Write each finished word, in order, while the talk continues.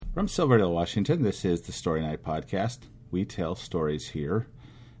From Silverdale, Washington, this is the Story Night Podcast. We tell stories here.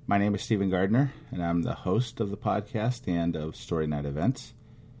 My name is Stephen Gardner, and I'm the host of the podcast and of Story Night events.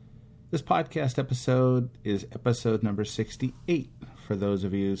 This podcast episode is episode number 68 for those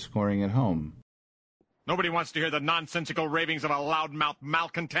of you scoring at home. Nobody wants to hear the nonsensical ravings of a loudmouth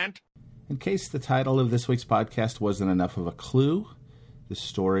malcontent. In case the title of this week's podcast wasn't enough of a clue, the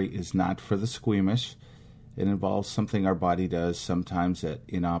story is not for the squeamish. It involves something our body does sometimes at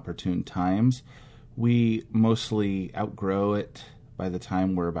inopportune times. We mostly outgrow it by the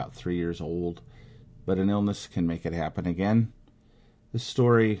time we're about 3 years old, but an illness can make it happen again. This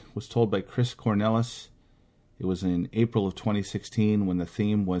story was told by Kornelis. It was in April of 2016 when the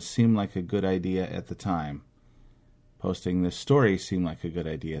theme was Seemed Like a Good Idea at the Time. Posting this story seemed like a good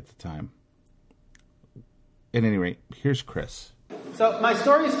idea at the time. At any rate, here's Chris. So my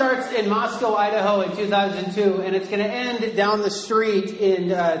story starts in Moscow, Idaho in 2002, and it's going to end down the street in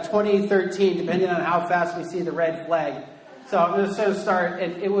 2013, depending on how fast we see the red flag. So I'm going to sort of start,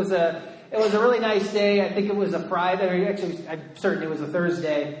 and it was a really nice day. I think it was a Friday. Actually, I'm certain it was a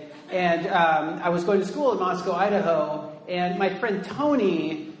Thursday. And I was going to school in Moscow, Idaho, and my friend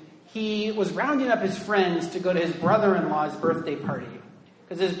Tony, he was rounding up his friends to go to his brother-in-law's birthday party.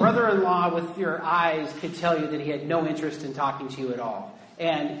 Because his brother-in-law, with your eyes, could tell you that he had no interest in talking to you at all.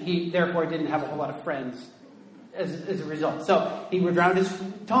 And he, therefore, didn't have a whole lot of friends as a result. So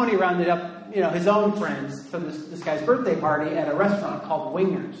Tony rounded up, his own friends for this guy's birthday party at a restaurant called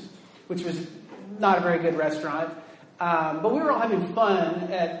Wingers, which was not a very good restaurant. But we were all having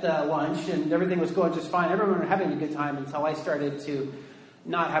fun at lunch, and everything was going just fine. Everyone was having a good time until I started to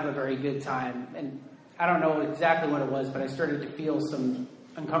not have a very good time. And I don't know exactly what it was, but I started to feel some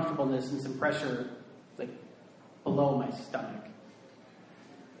uncomfortableness and some pressure, like, below my stomach.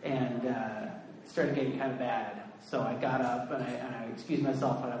 And it started getting kind of bad. So I got up, and I excused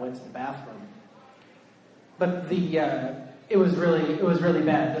myself, and I went to the bathroom. But it was really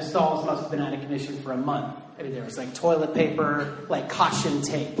bad. The stalls must have been out of commission for a month. I mean, there was, like, toilet paper, like, caution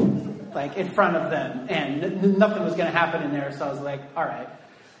tape, like, in front of them. And nothing was going to happen in there, so I was like, all right,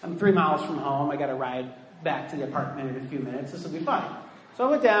 I'm 3 miles from home. I got to ride back to the apartment in a few minutes. This will be fine. So I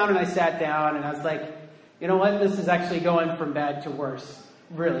went down and I sat down and I was like, you know what? This is actually going from bad to worse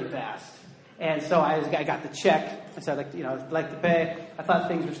really fast. And so I got the check. I said, I'd like to pay. I thought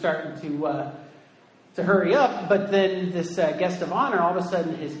things were starting to hurry up. But then this guest of honor, all of a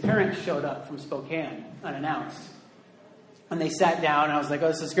sudden his parents showed up from Spokane unannounced. And they sat down and I was like, oh,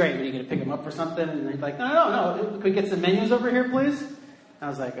 this is great. Are you going to pick them up for something? And they're like, no. Can we get some menus over here, please? I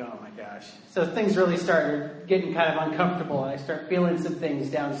was like, oh my gosh. So things really started getting kind of uncomfortable, and I started feeling some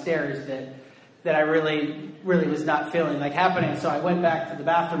things downstairs that I really, really was not feeling like happening. So I went back to the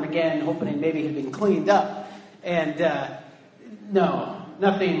bathroom again, hoping maybe it had been cleaned up. And no,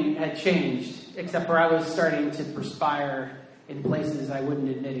 nothing had changed, except for I was starting to perspire in places I wouldn't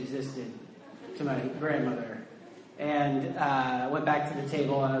admit existed to my grandmother. And I went back to the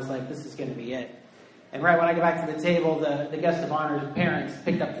table, and I was like, this is going to be it. And right when I got back to the table, the guest of honor's parents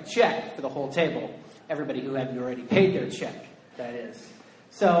picked up the check for the whole table. Everybody who hadn't already paid their check, that is.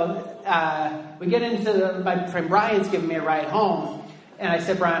 So we get into my friend Brian's giving me a ride home. And I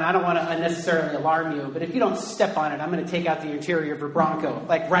said, Brian, I don't want to unnecessarily alarm you, but if you don't step on it, I'm going to take out the interior of your Bronco,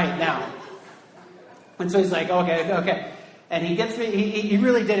 like right now. And so he's like, okay. And he gets me, he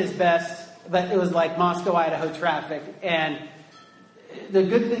really did his best, but it was like Moscow, Idaho traffic. And the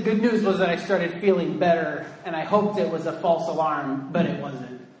good news was that I started feeling better, and I hoped it was a false alarm, but it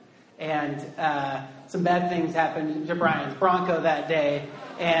wasn't. And some bad things happened to Brian's Bronco that day.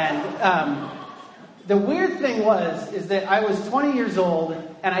 And the weird thing is that I was 20 years old,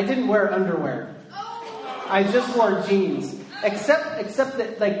 and I didn't wear underwear. I just wore jeans. Except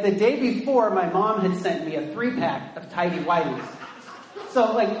that, like, the day before, my mom had sent me a 3-pack of tidy whities.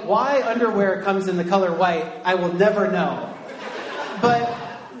 So, like, why underwear comes in the color white, I will never know. But,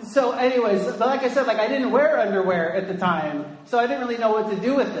 so anyways, like I said, like, I didn't wear underwear at the time, so I didn't really know what to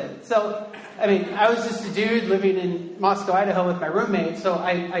do with it. So, I mean, I was just a dude living in Moscow, Idaho with my roommate, so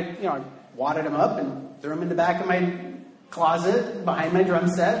I wadded him up and threw him in the back of my closet behind my drum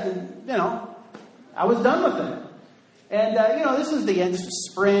set, and, I was done with it. And, this was the end. This was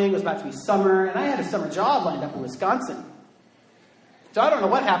spring. It was about to be summer. And I had a summer job lined up in Wisconsin. So I don't know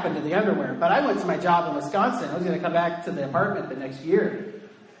what happened to the underwear, but I went to my job in Wisconsin. I was going to come back to the apartment the next year.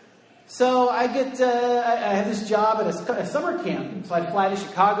 So I had this job at a summer camp. So I'd fly to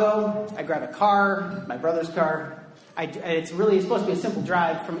Chicago. I grab a car, my brother's car. It's supposed to be a simple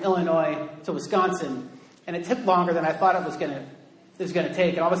drive from Illinois to Wisconsin. And it took longer than I thought it was going to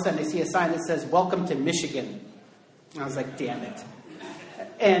take. And all of a sudden I see a sign that says, "Welcome to Michigan." And I was like, damn it.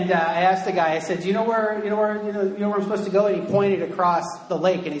 And I asked the guy, I said, you know where I'm supposed to go? And he pointed across the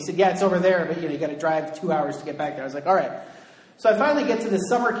lake, and he said, yeah, it's over there, but you got to drive 2 hours to get back there. I was like, all right. So I finally get to this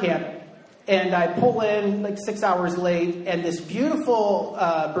summer camp, and I pull in like 6 hours late, and this beautiful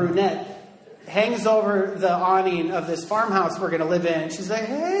brunette hangs over the awning of this farmhouse we're going to live in. She's like,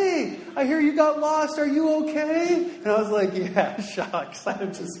 hey, I hear you got lost. Are you okay? And I was like, yeah, shucks,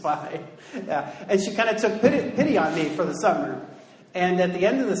 I'm just fine. Yeah. And she kind of took pity on me for the summer. And at the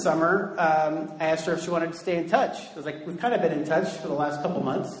end of the summer, I asked her if she wanted to stay in touch. I was like, we've kind of been in touch for the last couple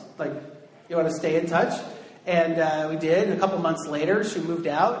months. Like, you want to stay in touch? And we did. And a couple months later, she moved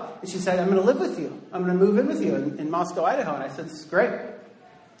out. And she said, I'm going to live with you. I'm going to move in with you in Moscow, Idaho. And I said, this is great.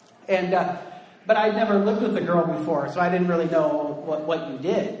 And but I'd never lived with a girl before, so I didn't really know what you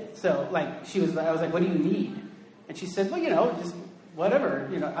did. So, like, I was like, what do you need? And she said, well, just whatever.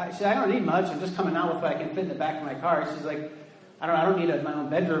 I said, I don't need much. I'm just coming out with what I can fit in the back of my car. She's like, I don't need my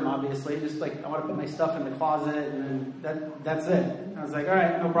own bedroom, obviously. Just like, I want to put my stuff in the closet, and then that's it. And I was like, all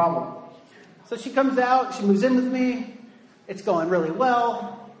right, no problem. So she comes out, she moves in with me. It's going really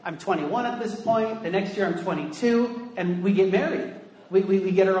well. I'm 21 at this point. The next year I'm 22, and we get married.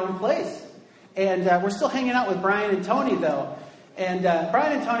 We get our own place. And we're still hanging out with Brian and Tony, though. And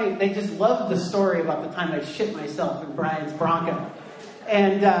Brian and Tony, they just love the story about the time I shit myself in Brian's Bronco.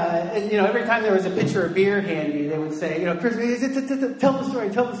 And, every time there was a pitcher of beer handy, they would say, Chris, tell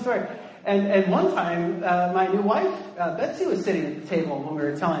the story. And one time, my new wife, Betsy, was sitting at the table when we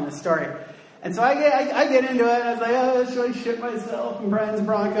were telling the story. And so I get into it, and I was like, oh, should I shit myself in Brian's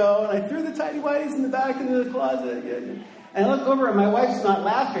Bronco? And I threw the tidy whities in the back into the closet. And I look over, and my wife's not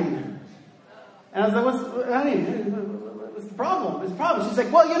laughing. And I was like, what's the problem? She's like,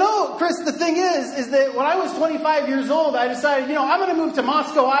 well, Chris, the thing is that when I was 25 years old, I decided, I'm going to move to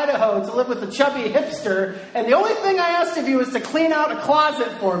Moscow, Idaho to live with a chubby hipster. And the only thing I asked of you was to clean out a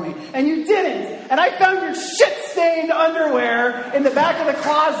closet for me. And you didn't. And I found your shit-stained underwear in the back of the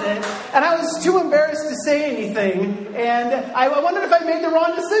closet. And I was too embarrassed to say anything. And I wondered if I made the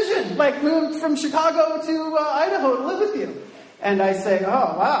wrong decision, like moved from Chicago to Idaho to live with you. And I say,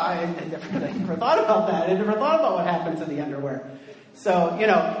 oh, wow, I never thought about that. I never thought about what happened to the underwear. So,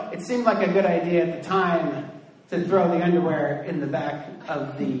 it seemed like a good idea at the time to throw the underwear in the back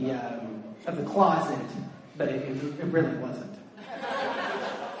of the closet, but it really wasn't.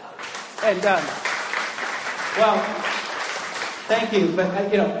 And, thank you,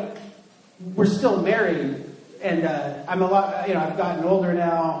 but, we're still married, and I'm I've gotten older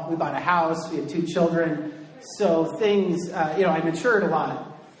now. We bought a house. We have 2 children. So things, I matured a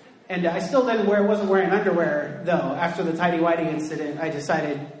lot. And I still wasn't wearing underwear, though. After the tidy-whitey incident, I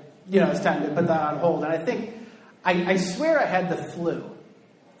decided, it's time to put that on hold. And I think, I swear I had the flu.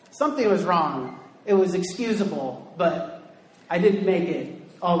 Something was wrong. It was excusable, but I didn't make it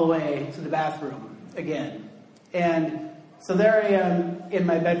all the way to the bathroom again. And so there I am in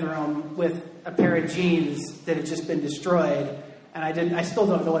my bedroom with a pair of jeans that had just been destroyed, and I still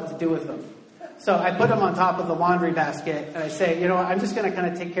don't know what to do with them. So I put them on top of the laundry basket, and I say, I'm just going to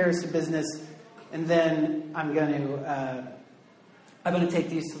kind of take care of some business, and then I'm going to take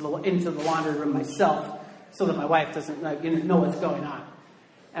these into the laundry room myself, so that my wife doesn't know what's going on.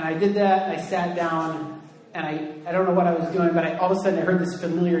 And I did that. I sat down, and I don't know what I was doing, but all of a sudden I heard this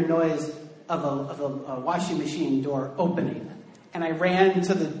familiar noise of a washing machine door opening, and I ran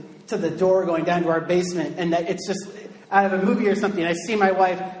to the door going down to our basement, and it's just out of a movie or something. I see my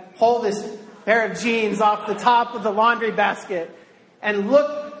wife pull this pair of jeans off the top of the laundry basket and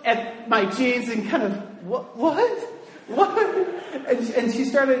look at my jeans and kind of, what? And she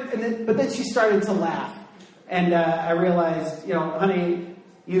started, but then she started to laugh. And I realized, honey,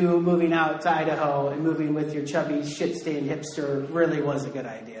 you moving out to Idaho and moving with your chubby, shit-stained hipster really was a good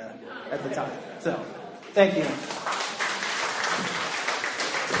idea at the time. So, thank you.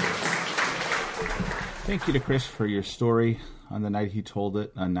 Thank you to Chris for your story. On the night he told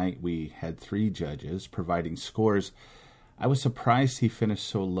it, a night we had 3 judges providing scores, I was surprised he finished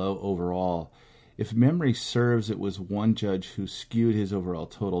so low overall. If memory serves, it was one judge who skewed his overall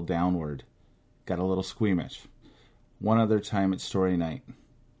total downward. Got a little squeamish. One other time at story night,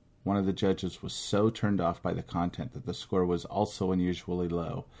 one of the judges was so turned off by the content that the score was also unusually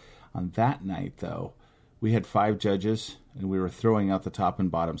low. On that night, though, we had 5 judges, and we were throwing out the top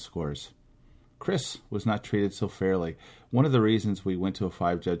and bottom scores. Chris was not treated so fairly. One of the reasons we went to a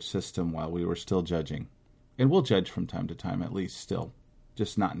 5-judge system while we were still judging. And we'll judge from time to time, at least still.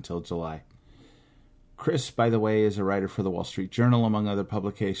 Just not until July. Chris, by the way, is a writer for the Wall Street Journal, among other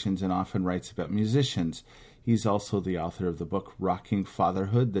publications, and often writes about musicians. He's also the author of the book Rocking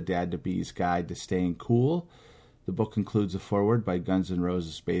Fatherhood, The Dad-to-Be's Guide to Staying Cool. The book includes a foreword by Guns N'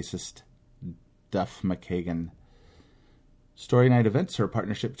 Roses bassist Duff McKagan. Story Night events are a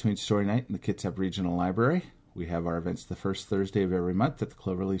partnership between Story Night and the Kitsap Regional Library. We have our events the first Thursday of every month at the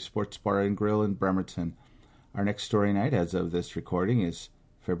Cloverleaf Sports Bar and Grill in Bremerton. Our next Story Night, as of this recording, is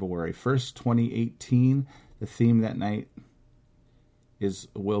February 1st, 2018. The theme that night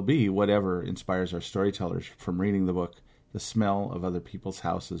will be whatever inspires our storytellers, from reading the book The Smell of Other People's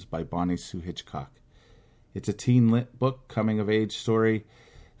Houses by Bonnie Sue Hitchcock. It's a teen-lit book, coming-of-age story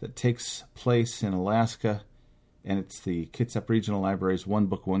that takes place in Alaska, and it's the Kitsap Regional Library's One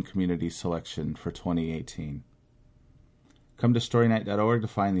Book, One Community selection for 2018. Come to storynight.org to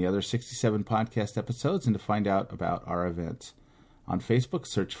find the other 67 podcast episodes and to find out about our events. On Facebook,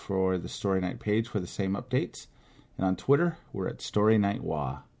 search for the Story Night page for the same updates. And on Twitter, we're at Story Night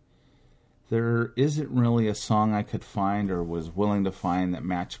WA. There isn't really a song I could find or was willing to find that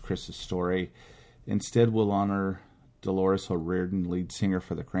matched Chris's story. Instead, we'll honor Dolores O'Riordan, lead singer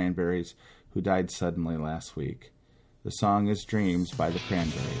for the Cranberries, who died suddenly last week. The song is Dreams by the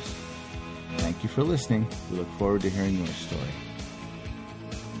Cranberries. Thank you for listening. We look forward to hearing your story.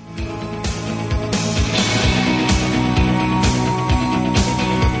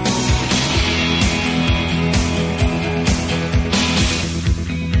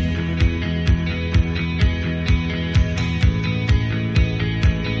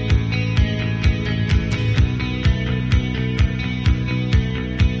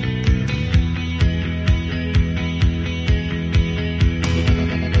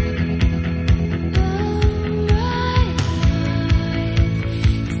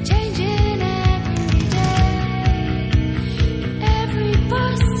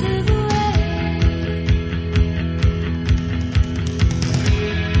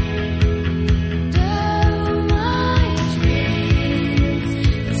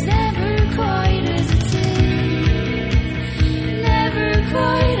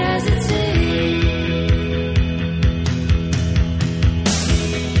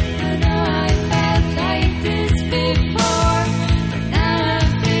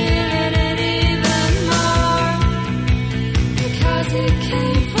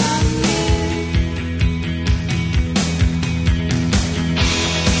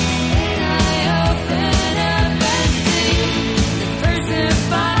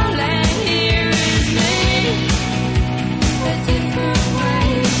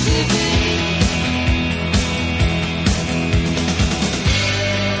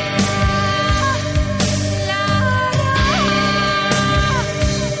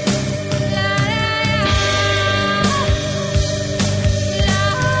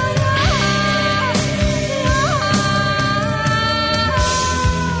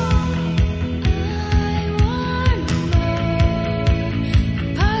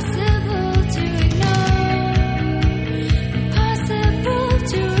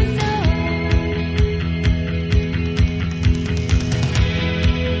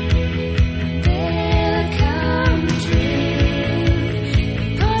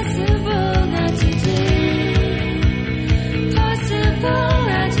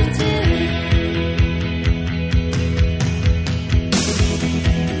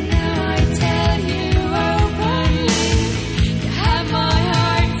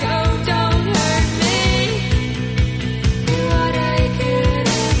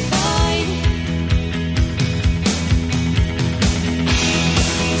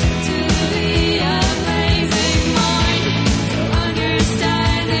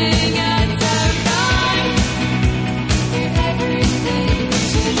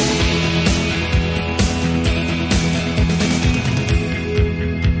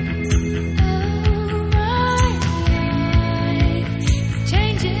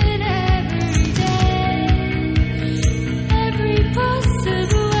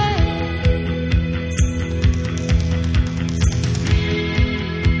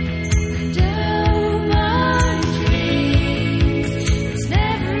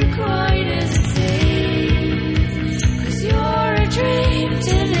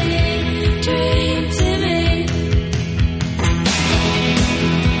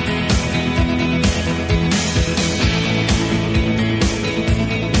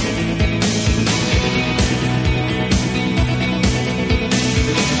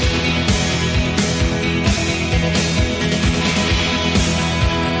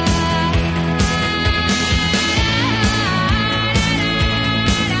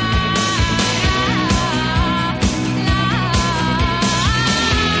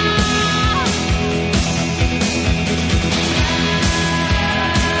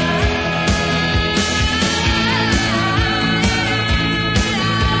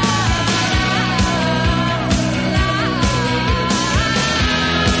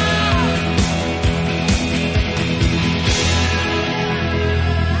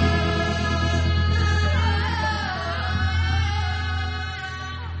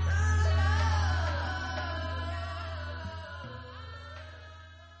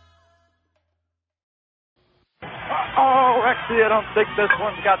 Oh, actually, I don't think this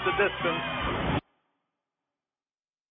one's got the distance.